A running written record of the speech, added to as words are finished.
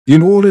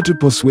in order to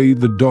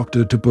persuade the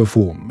doctor to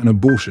perform an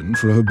abortion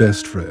for her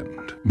best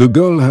friend. The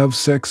girl have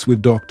sex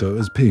with doctor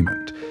as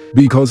payment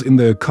because in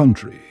their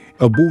country,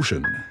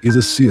 abortion is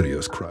a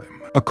serious crime.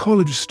 A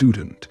college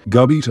student,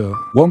 Gabita,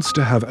 wants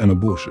to have an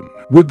abortion.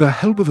 With the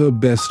help of her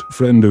best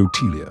friend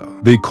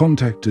Otilia, they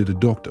contacted a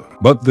doctor,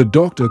 but the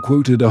doctor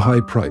quoted a high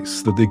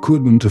price that they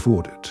couldn't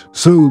afford it.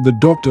 So the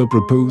doctor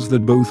proposed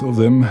that both of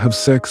them have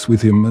sex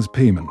with him as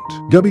payment.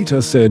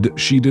 Gabita said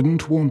she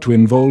didn't want to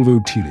involve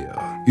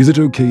Otilia. Is it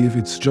okay if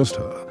it's just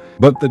her?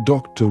 But the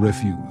doctor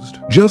refused.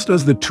 Just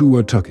as the two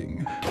were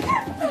tucking,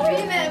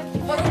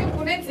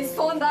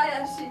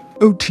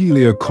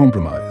 Otilia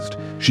compromised.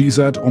 She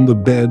sat on the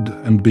bed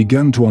and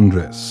began to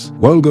undress,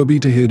 while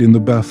Gabita hid in the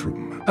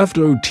bathroom.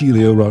 After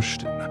Otilia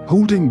rushed in,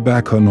 holding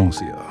back her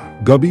nausea,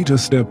 Gabita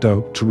stepped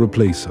out to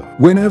replace her.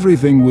 When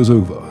everything was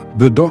over,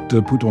 the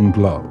doctor put on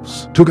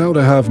gloves, took out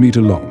a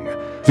half-meter long,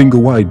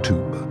 finger-wide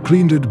tube,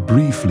 cleaned it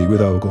briefly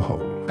with alcohol,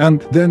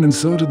 and then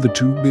inserted the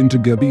tube into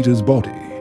Gabita's body.